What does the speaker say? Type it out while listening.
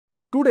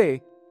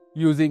Today,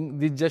 using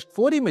these just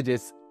 4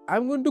 images,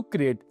 I'm going to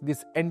create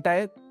this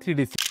entire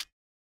 3D scene.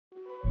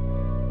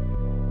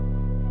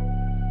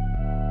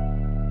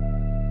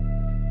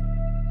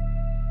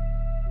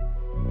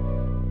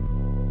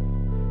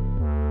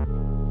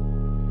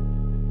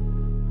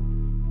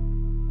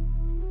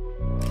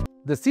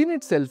 The scene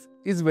itself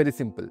is very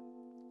simple,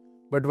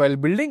 but while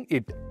building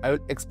it, I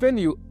will explain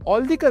you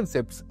all the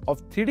concepts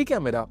of 3D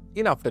camera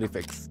in After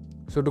Effects.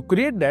 So to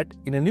create that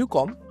in a new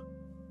comp,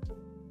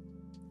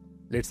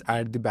 let's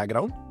add the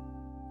background.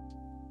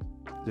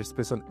 Let's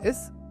press on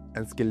S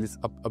and scale this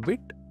up a bit.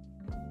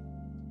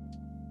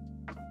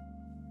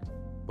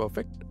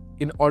 Perfect.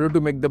 In order to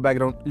make the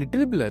background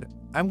little blur,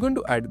 I'm going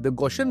to add the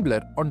Gaussian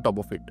blur on top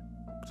of it.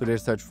 So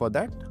let's search for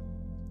that.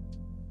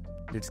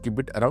 Let's keep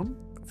it around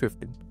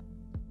 15.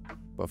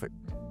 Perfect.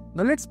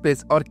 Now let's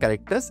place our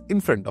characters in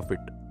front of it.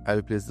 I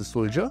will place the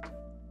soldier.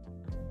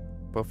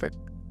 Perfect.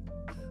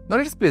 Now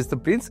let's place the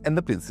prince and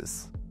the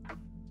princess.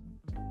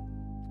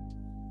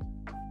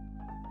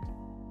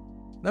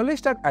 Now let's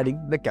start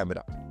adding the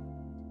camera.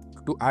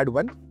 To add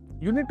one,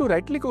 you need to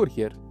right click over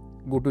here,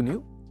 go to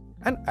new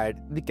and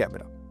add the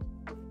camera.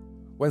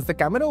 Once the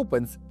camera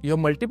opens, you have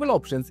multiple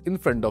options in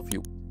front of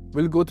you.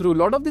 We'll go through a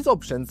lot of these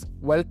options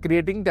while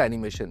creating the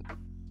animation.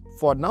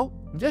 For now,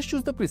 just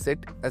choose the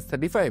preset as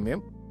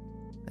 35mm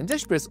and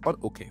just press on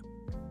OK.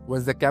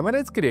 Once the camera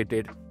is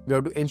created, we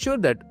have to ensure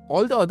that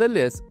all the other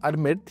layers are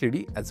made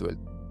 3D as well.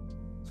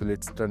 So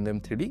let's turn them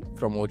 3D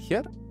from over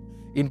here.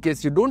 In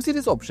case you don't see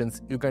these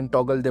options, you can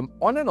toggle them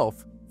on and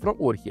off from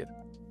over here.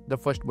 The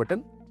first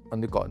button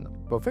on the corner.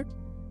 Perfect.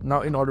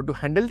 Now in order to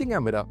handle the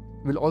camera,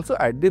 we'll also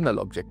add the null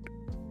object.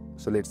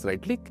 So let's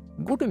right click,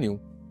 go to new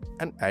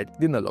and add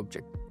the null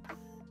object.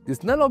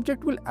 This null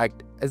object will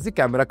act as the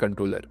camera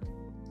controller.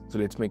 So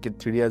let's make it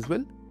 3D as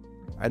well.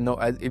 And now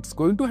as it's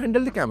going to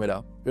handle the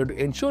camera, we have to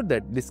ensure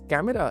that this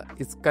camera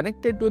is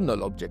connected to a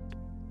null object.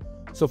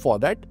 So for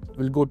that,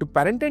 we'll go to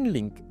parent and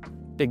link,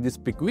 take this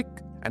pickwick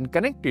and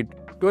connect it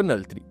to a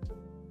null tree.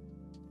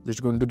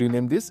 Just going to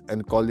rename this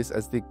and call this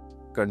as the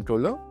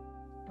controller.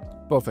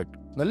 Perfect.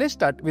 Now let's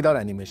start with our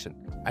animation.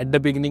 At the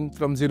beginning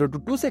from 0 to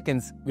 2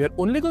 seconds, we are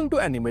only going to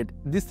animate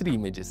these 3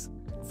 images.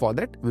 For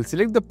that, we'll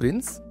select the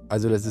prince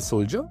as well as the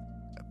soldier.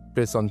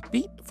 Press on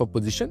P for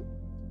position.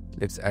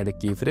 Let's add a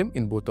keyframe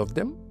in both of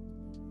them.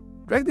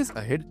 Drag this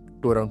ahead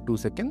to around 2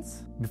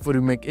 seconds. Before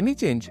we make any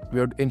change, we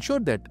have to ensure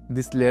that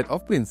this layer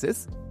of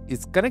princess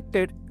is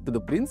connected to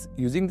the prince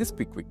using this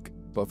pickwick.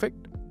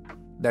 Perfect.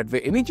 That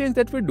way any change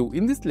that we do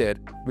in this layer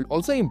will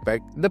also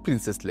impact the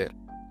princess layer.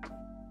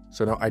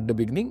 So now at the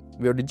beginning,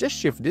 we have to just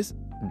shift this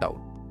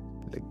down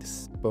like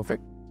this.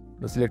 Perfect.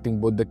 Now selecting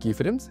both the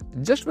keyframes,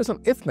 just press on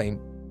F9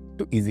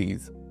 to easy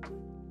ease.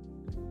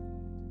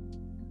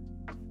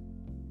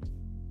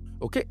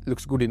 Okay,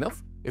 looks good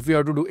enough. If we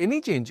have to do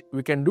any change,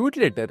 we can do it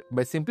later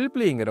by simply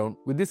playing around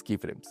with these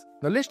keyframes.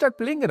 Now let's start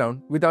playing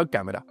around with our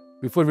camera.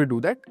 Before we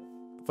do that,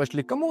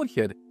 firstly come over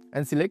here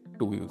and select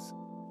 2 views.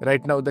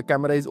 Right now the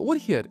camera is over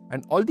here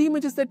and all the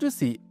images that you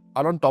see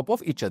are on top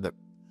of each other.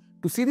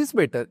 To see this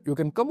better, you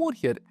can come over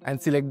here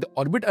and select the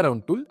orbit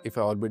around tool. If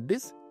I orbit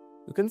this,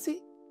 you can see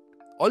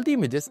all the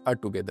images are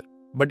together.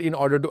 But in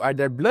order to add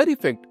that blur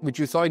effect which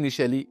you saw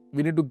initially,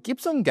 we need to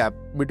keep some gap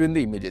between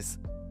the images.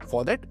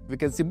 For that, we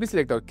can simply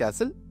select our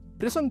castle,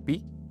 press on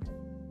P.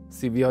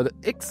 See, we have the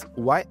X,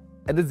 Y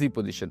and the Z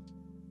position.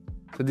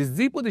 So this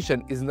Z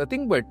position is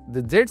nothing but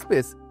the Z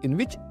space in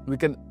which we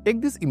can take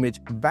this image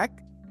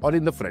back or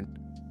in the front.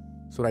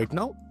 So right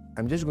now,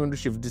 I'm just going to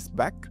shift this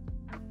back.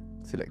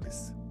 See like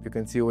this. You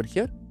can see over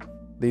here,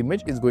 the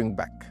image is going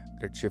back.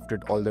 Let's shift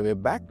it all the way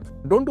back.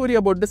 Don't worry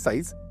about the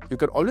size. You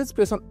can always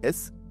press on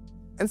S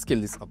and scale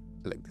this up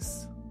like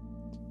this.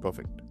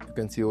 Perfect. You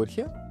can see over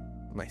here.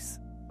 Nice.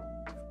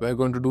 We are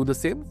going to do the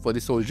same for the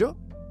soldier.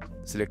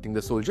 Selecting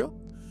the soldier.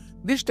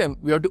 This time,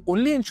 we have to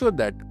only ensure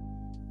that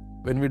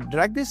when we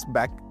drag this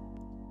back,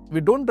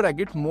 we don't drag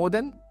it more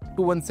than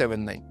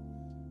 2179.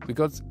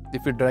 Because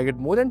if we drag it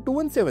more than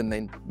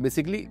 2179,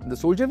 basically the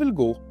soldier will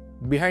go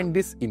behind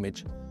this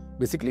image.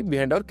 Basically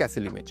behind our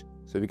castle image.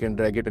 So we can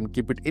drag it and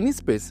keep it any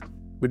space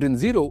between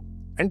 0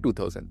 and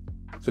 2000.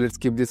 So let's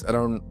keep this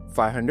around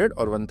 500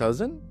 or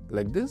 1000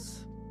 like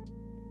this.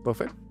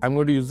 Perfect. I'm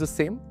going to use the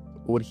same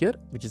over here,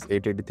 which is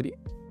 883.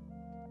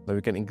 Now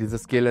we can increase the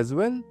scale as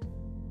well.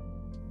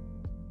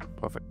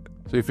 Perfect.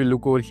 So if you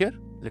look over here,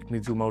 let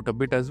me zoom out a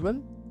bit as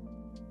well.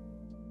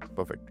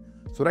 Perfect.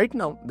 So right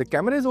now the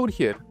camera is over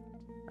here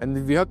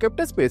and we have kept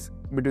a space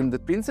between the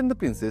prince and the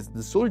princess,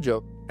 the soldier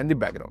and the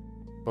background.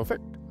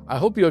 Perfect. I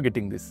hope you are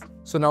getting this.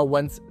 So now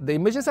once the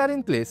images are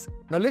in place,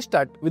 now let's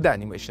start with the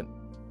animation.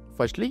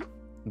 Firstly,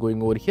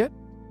 going over here,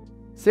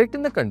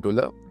 selecting the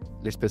controller,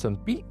 let's press on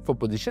P for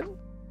position,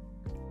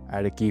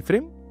 add a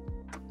keyframe.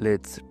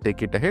 Let's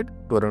take it ahead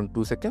to around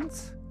 2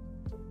 seconds.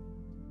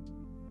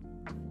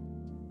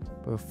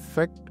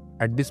 Perfect.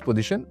 At this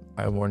position,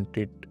 I want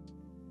it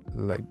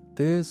like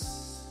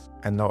this.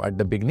 And now at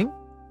the beginning,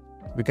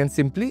 we can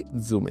simply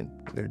zoom in.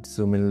 Let's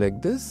zoom in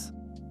like this.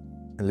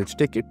 And let's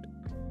take it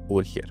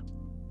over here.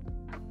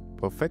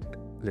 Perfect.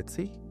 Let's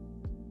see.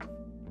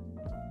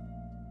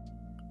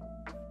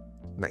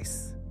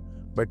 Nice.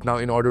 But now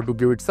in order to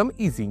give it some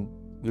easing,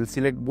 you'll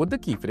select both the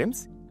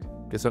keyframes,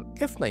 press on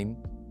F9,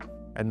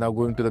 and now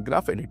going to the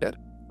graph editor.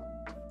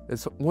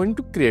 It's going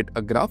to create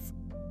a graph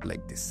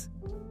like this.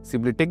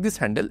 Simply take this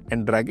handle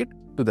and drag it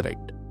to the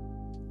right.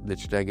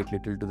 Let's drag it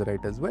little to the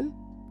right as well.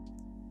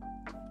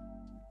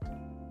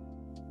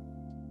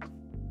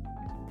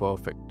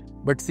 Perfect.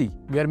 But see,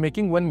 we are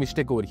making one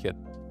mistake over here.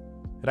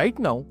 Right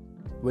now,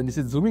 when this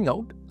is zooming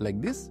out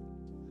like this,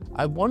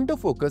 I want the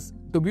focus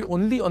to be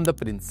only on the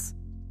prince.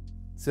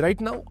 So right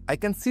now, I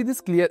can see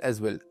this clear as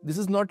well. This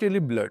is not really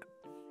blurred.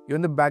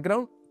 Even the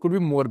background could be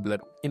more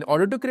blurred. In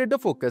order to create the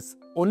focus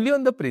only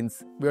on the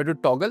prince, we have to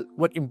toggle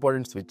one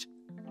important switch,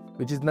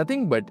 which is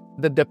nothing but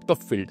the depth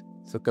of field.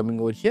 So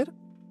coming over here,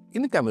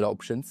 in the camera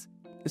options,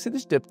 you see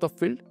this depth of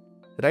field.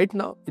 Right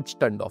now, it's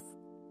turned off.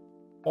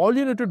 All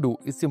you need to do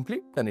is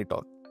simply turn it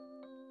on.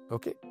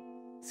 Okay.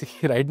 See,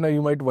 right now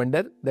you might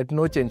wonder that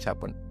no change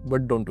happened,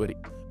 but don't worry.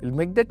 We'll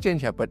make that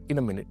change happen in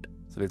a minute.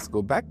 So let's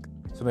go back.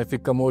 So now if we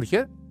come over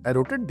here, I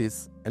rotate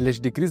this and let's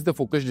decrease the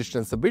focus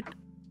distance a bit.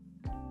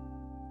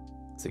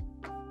 See,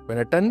 when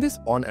I turn this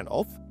on and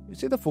off, you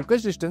see the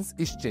focus distance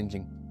is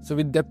changing. So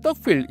with depth of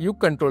field, you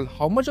control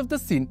how much of the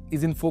scene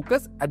is in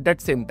focus at that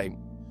same time.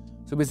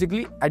 So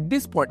basically at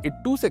this point in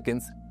 2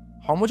 seconds,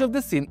 how much of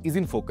the scene is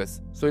in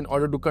focus. So in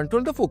order to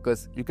control the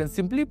focus, you can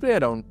simply play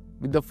around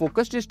with the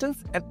focus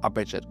distance and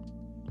aperture.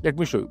 Let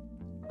me show you.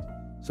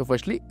 So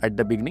firstly, at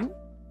the beginning,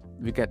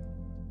 we can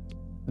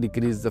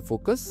decrease the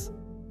focus.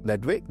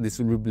 That way, this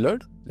will be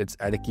blurred. Let's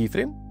add a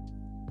keyframe.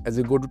 As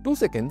we go to 2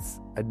 seconds,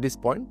 at this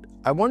point,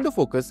 I want the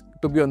focus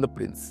to be on the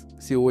prince.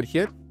 See over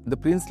here, the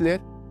prince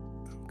layer.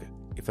 Okay.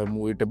 If I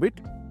move it a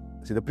bit,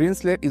 see the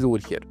prince layer is over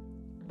here.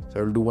 So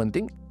I will do one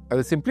thing. I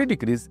will simply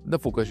decrease the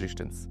focus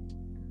distance.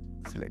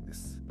 See like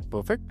this.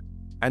 Perfect.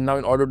 And now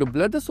in order to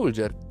blur the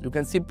soldier, you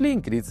can simply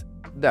increase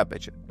the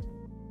aperture.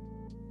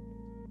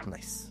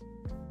 Nice.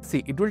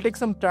 See, it will take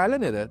some trial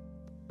and error.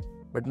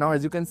 But now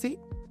as you can see,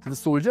 the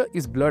soldier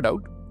is blurred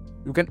out.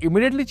 You can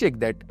immediately check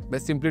that by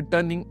simply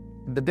turning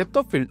the depth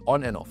of field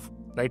on and off.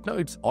 Right now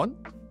it's on.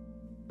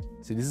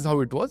 See, this is how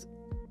it was.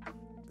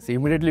 See,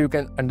 immediately you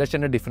can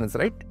understand the difference,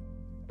 right?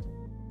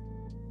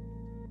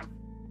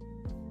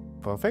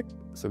 Perfect.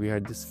 So we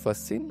had this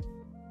first scene.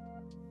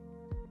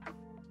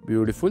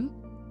 Beautiful.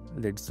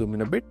 Let's zoom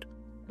in a bit.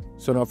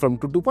 So now from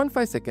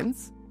 2.5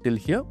 seconds till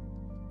here,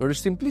 we will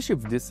simply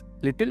shift this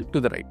little to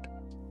the right.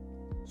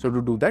 So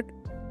to do that,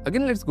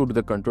 again let's go to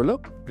the controller,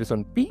 press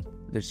on P,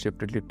 let's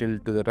shift it little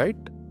to the right,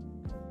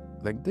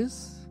 like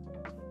this.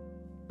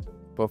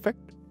 Perfect.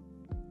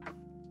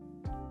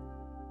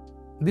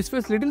 This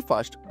feels little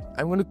fast.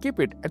 I'm going to keep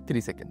it at 3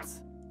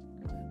 seconds.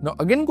 Now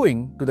again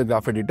going to the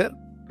graph editor,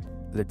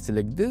 let's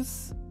select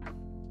this.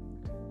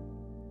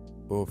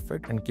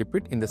 Perfect, and keep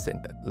it in the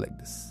center like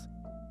this.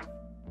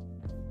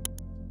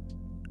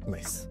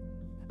 Nice.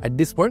 At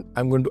this point,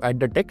 I'm going to add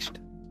the text.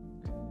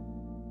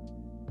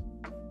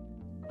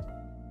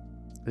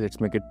 Let's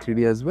make it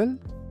 3D as well.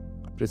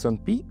 Press on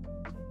P.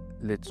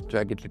 Let's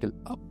drag it little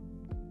up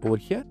over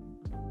here.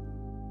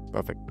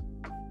 Perfect.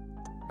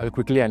 I'll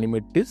quickly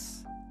animate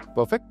this.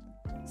 Perfect.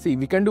 See,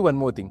 we can do one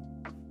more thing.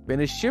 When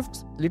it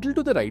shifts little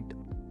to the right,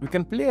 we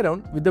can play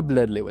around with the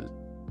blur level.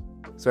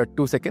 So at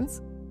 2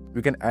 seconds,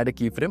 we can add a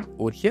keyframe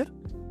over here.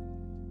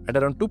 At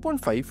around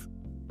 2.5,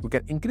 we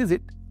can increase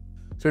it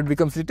so it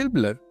becomes little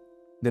blur.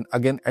 Then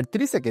again at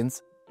 3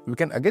 seconds, we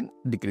can again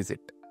decrease it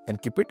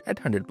and keep it at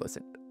 100%.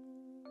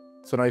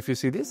 So now if you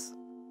see this,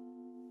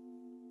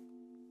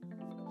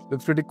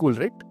 looks pretty cool,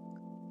 right?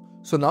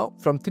 So now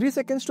from 3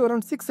 seconds to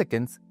around 6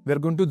 seconds, we are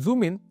going to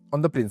zoom in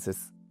on the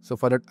princess. So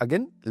for that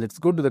again, let's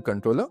go to the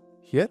controller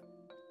here.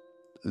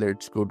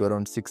 Let's go to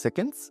around 6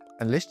 seconds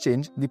and let's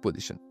change the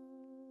position.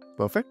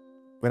 Perfect.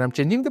 When I'm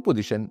changing the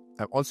position,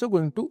 I'm also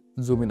going to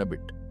zoom in a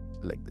bit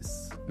like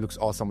this. Looks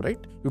awesome, right?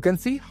 You can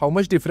see how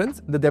much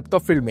difference the depth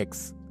of field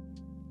makes.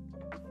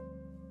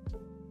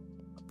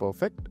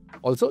 Perfect.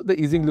 Also,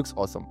 the easing looks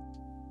awesome.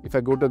 If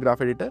I go to a graph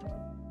editor,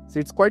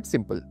 see, it's quite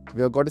simple.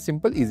 We have got a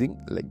simple easing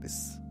like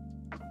this.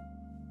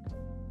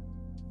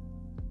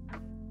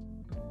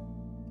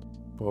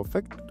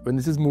 Perfect. When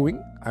this is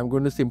moving, I'm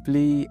going to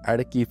simply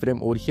add a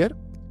keyframe over here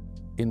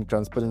in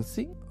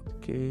transparency.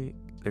 Okay,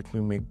 let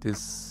me make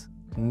this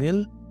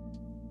nil.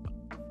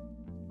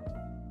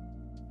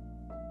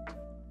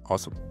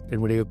 Awesome. Let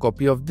me take a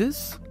copy of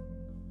this.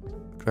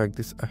 Drag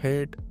this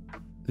ahead.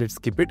 Let's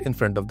keep it in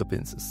front of the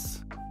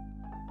princess.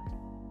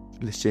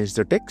 Let's change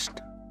the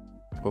text.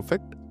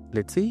 Perfect.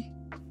 Let's see.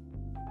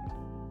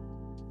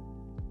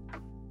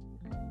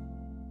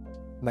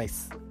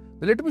 Nice.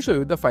 Now let me show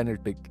you the final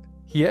trick.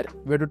 Here,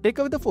 we have to take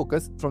away the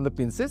focus from the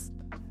princess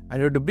and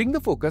we have to bring the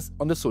focus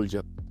on the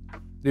soldier.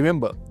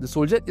 Remember, the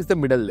soldier is the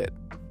middle layer.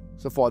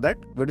 So for that,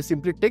 we have to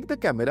simply take the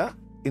camera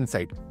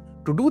inside.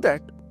 To do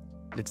that,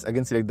 let's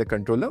again select the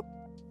controller.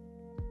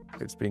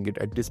 Let's bring it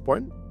at this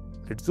point.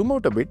 Let's zoom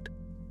out a bit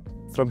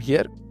from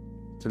here.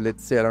 So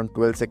let's say around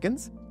 12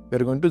 seconds. we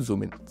are going to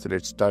zoom in. So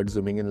let's start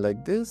zooming in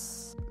like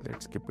this.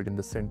 Let's keep it in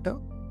the center.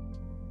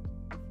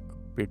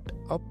 Bit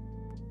up.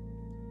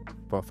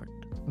 Perfect.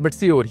 But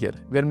see over here,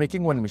 we are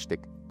making one mistake.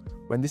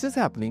 When this is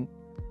happening,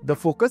 the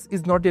focus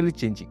is not really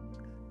changing.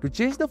 To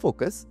change the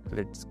focus,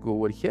 let's go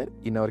over here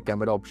in our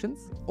camera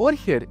options. Over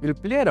here, we'll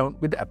play around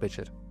with the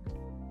aperture.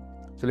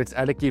 So let's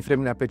add a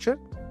keyframe in aperture.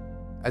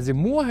 As we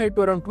move ahead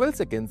to around 12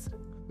 seconds,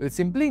 we'll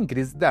simply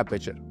increase the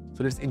aperture.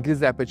 So let's increase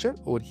the aperture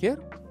over here.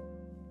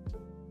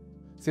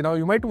 See, now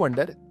you might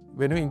wonder,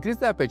 when we increase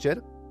the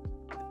aperture,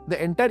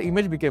 the entire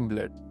image became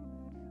blurred.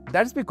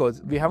 That's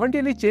because we haven't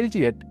really changed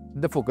yet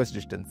the focus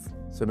distance.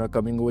 So now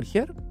coming over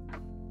here,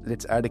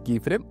 let's add a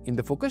keyframe in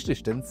the focus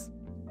distance.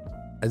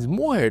 As we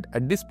move ahead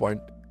at this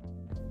point,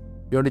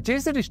 we want to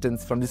change the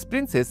distance from this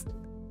princess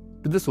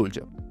to the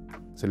soldier.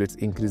 So let's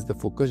increase the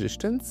focus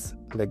distance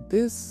like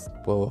this.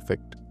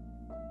 Perfect.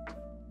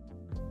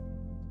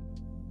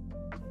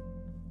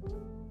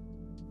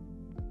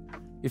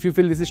 If you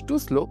feel this is too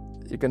slow,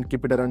 you can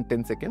keep it around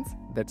 10 seconds.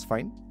 That's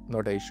fine,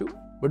 not an issue.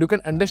 But you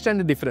can understand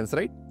the difference,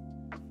 right?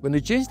 When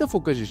we change the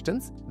focus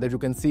distance that you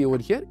can see over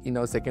here in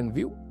our second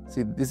view,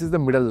 see this is the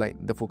middle line,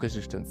 the focus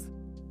distance.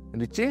 When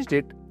we changed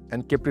it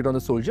and kept it on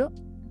the soldier,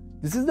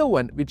 this is the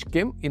one which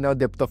came in our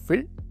depth of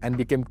field and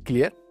became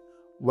clear,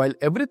 while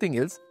everything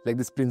else, like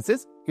this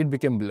princess, it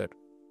became blurred.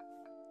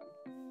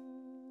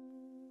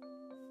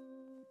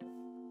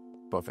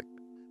 Perfect.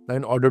 Now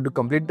in order to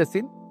complete the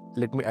scene,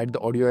 let me add the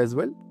audio as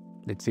well.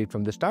 Let's see it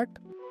from the start.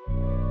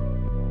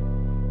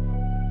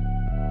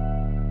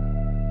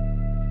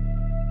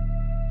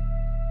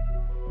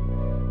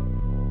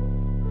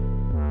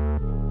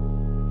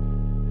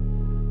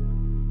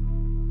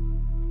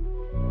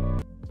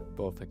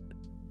 Perfect.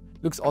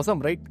 Looks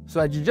awesome, right? So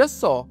as you just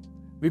saw,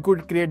 we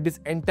could create this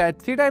entire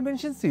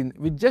 3-dimension scene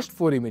with just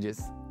 4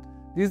 images.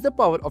 This is the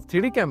power of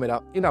 3D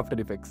camera in After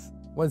Effects.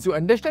 Once you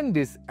understand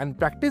this and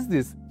practice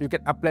this, you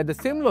can apply the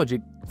same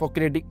logic for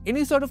creating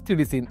any sort of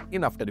 3D scene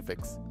in After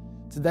Effects.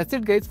 So that's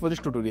it guys for this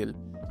tutorial.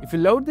 If you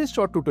loved this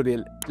short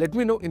tutorial, let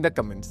me know in the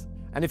comments.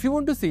 And if you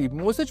want to see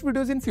more such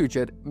videos in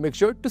future, make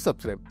sure to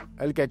subscribe.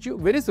 I'll catch you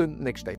very soon next time.